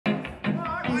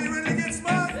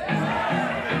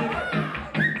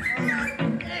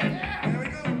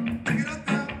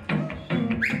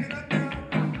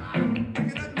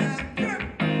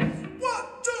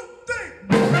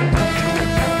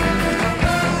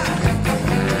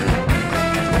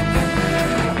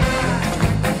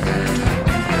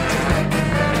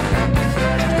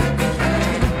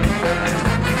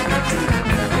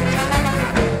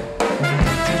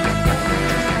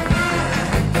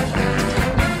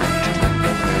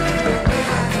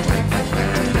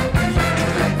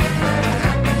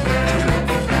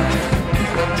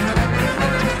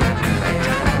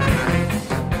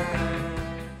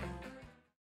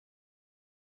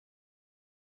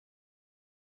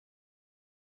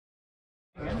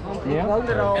Ik woon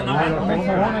er al. Het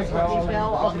is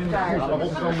wel altijd thuis.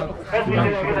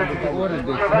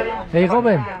 Hey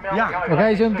Robin, Ja, wat ga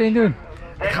je zo meteen doen?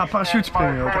 ik ga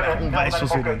parachutespringen. Ik heb echt onwijs veel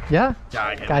zin in. Ja?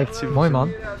 Ja, ik heb Kijk, echt super mooi zin. man.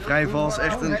 Vrijval is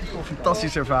echt een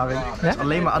fantastische ervaring. Het is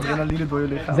alleen maar adrenaline door je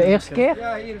lichaam. De eerste keer?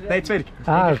 Nee, tweede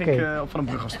keer. Ah, Ik ging oké. op van een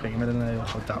brug afspringen met een heel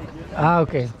groot touw. Ah,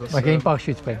 oké. Maar geen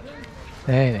parachutespringen?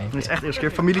 Nee, nee. Dit is echt de eerste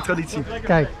keer familietraditie.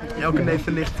 Kijk. Elke neef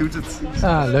en nicht doet het.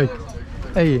 Ah, leuk.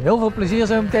 Hey, heel veel plezier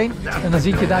zo meteen. En dan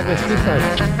zie ik je daar bij het vliegtuig.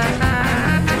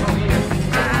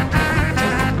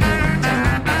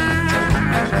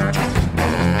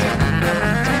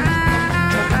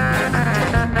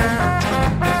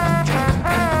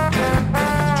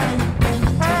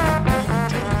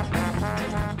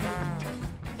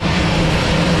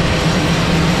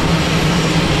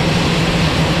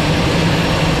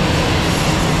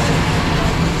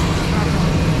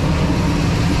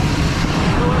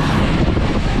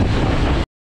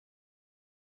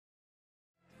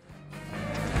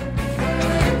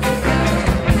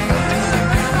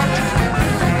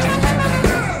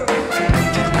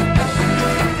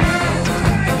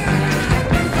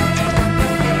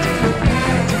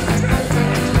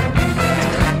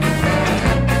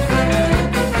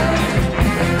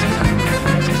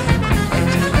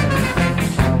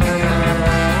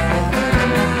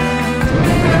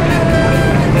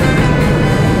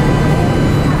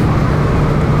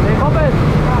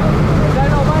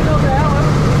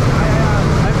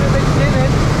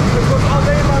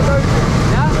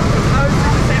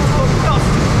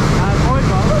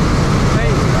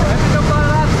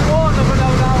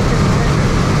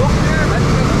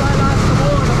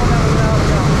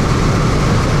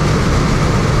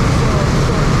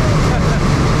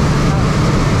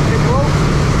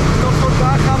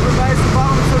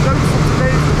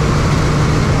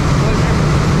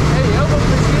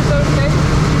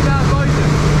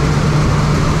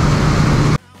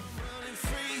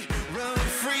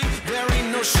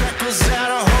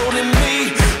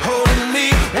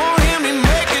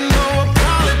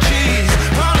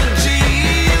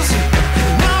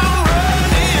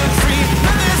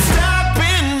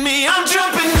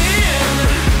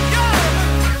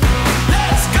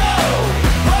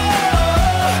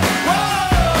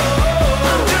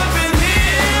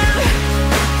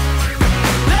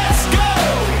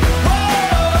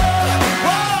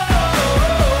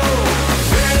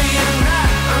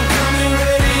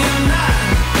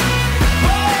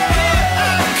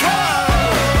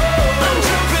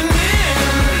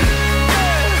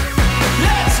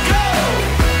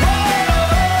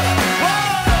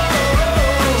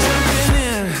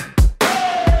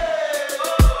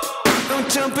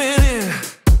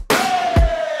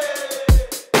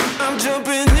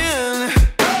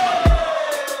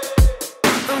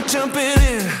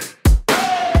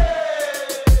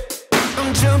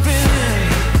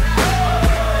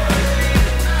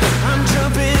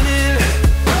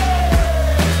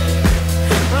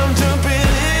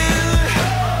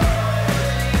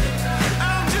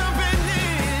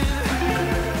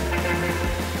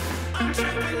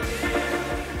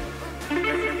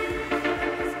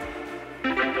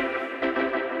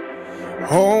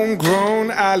 Homegrown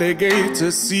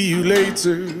alligator, see you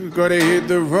later. Gotta hit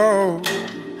the road,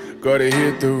 gotta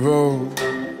hit the road.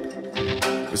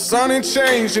 The sun ain't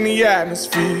changed in the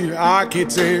atmosphere,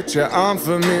 architecture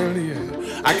unfamiliar.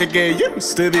 I could get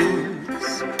used to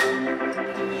this.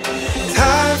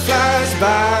 Time flies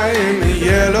by in the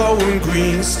yellow and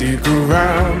green. Stick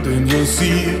around and you'll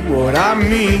see what I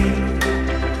mean.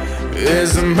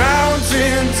 There's a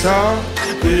mountain top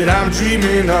that I'm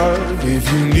dreaming of. If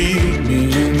you need me,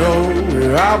 you know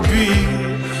where I'll be.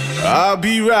 I'll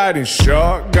be riding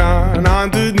shotgun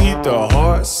underneath the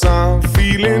hot sun,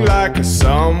 feeling like a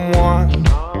someone.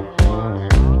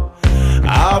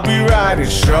 I'll be riding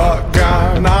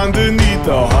shotgun underneath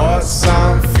the hot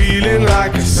sun, feeling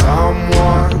like a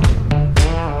someone.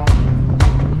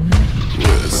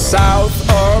 We're south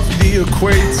of the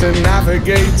equator,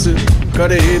 navigator.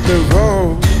 Gotta hit the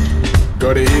road,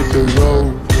 gotta hit the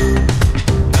road.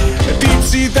 Deep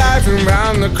sea diving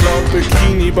round the clock,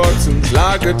 bikini bottoms,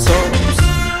 lager tops.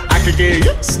 I could get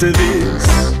used to this.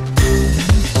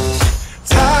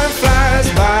 Time flies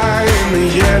by in the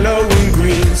yellow and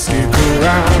green. Stick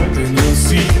around and you'll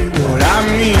see what I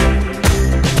mean.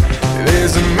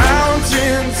 There's a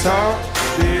mountain top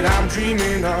that I'm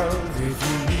dreaming of. If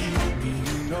you need me,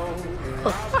 you know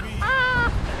where I'll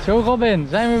be. Zo Robin,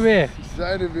 zijn we weer. We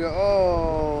zijn er weer.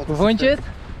 Oh, hoe vond je het? Het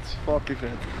is fucking vet.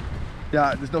 Ja,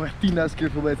 het is nog echt 10.000 keer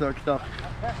veel beter dan ik dacht.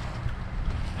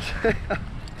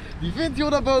 Die vindt joh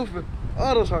naar boven.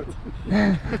 Oh, dat is hard.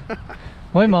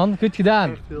 Mooi man, goed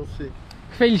gedaan. Echt heel sick.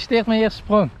 Ik gefeliciteerd met je eerste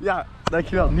sprong. Ja,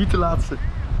 dankjewel. Niet de laatste.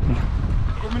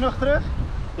 Kom je nog terug?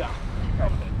 Ja.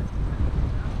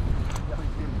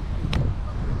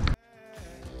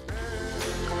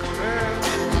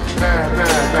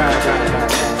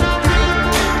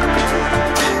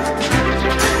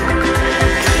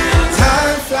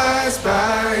 Time flies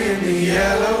by in the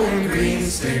yellow and green.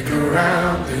 Stick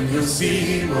around and you'll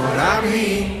see what I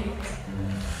mean.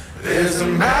 There's a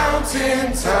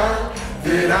mountain top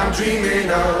that I'm dreaming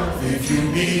of. If you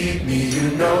need me,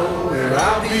 you know where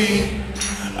I'll be.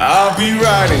 I'll be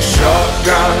riding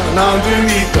shotgun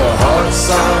underneath the hot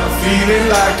sun, feeling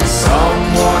like a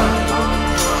someone.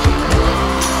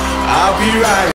 I'll be riding